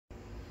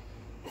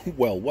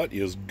Well, what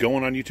is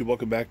going on YouTube?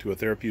 Welcome back to A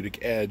Therapeutic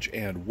Edge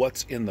and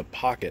What's in the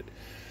Pocket.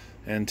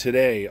 And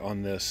today,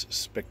 on this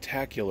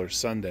spectacular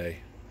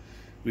Sunday,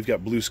 we've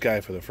got blue sky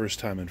for the first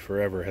time in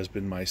forever, has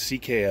been my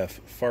CKF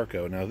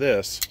Farko. Now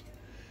this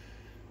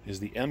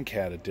is the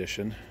MCAT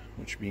edition,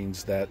 which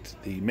means that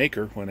the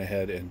maker went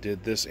ahead and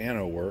did this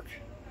anno work,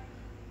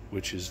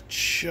 which is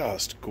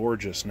just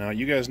gorgeous. Now,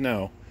 you guys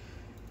know,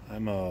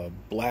 I'm a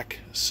black,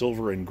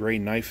 silver, and gray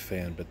knife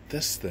fan, but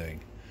this thing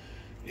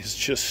is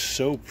just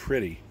so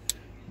pretty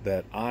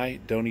that I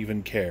don't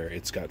even care.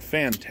 It's got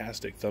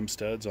fantastic thumb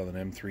studs on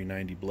an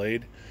M390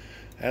 blade,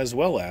 as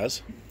well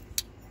as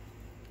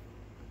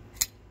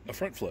a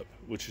front flip,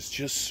 which is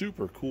just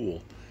super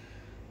cool.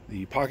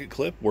 The pocket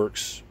clip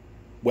works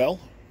well,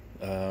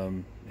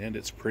 and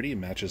it's pretty, it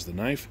matches the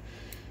knife.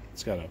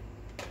 It's got a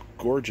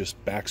gorgeous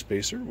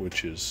backspacer,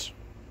 which is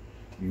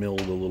milled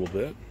a little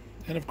bit,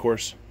 and of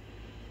course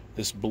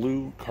this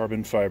blue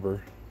carbon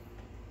fiber,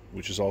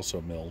 which is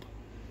also milled.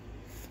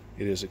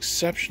 It is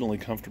exceptionally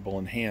comfortable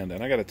in hand,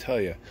 and I gotta tell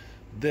you,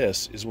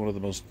 this is one of the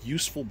most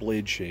useful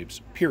blade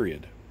shapes,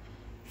 period,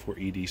 for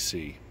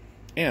EDC.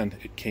 And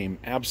it came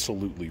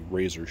absolutely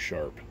razor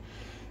sharp.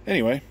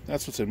 Anyway,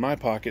 that's what's in my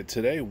pocket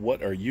today.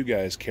 What are you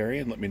guys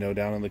carrying? Let me know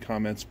down in the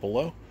comments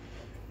below.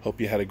 Hope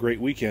you had a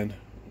great weekend.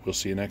 We'll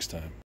see you next time.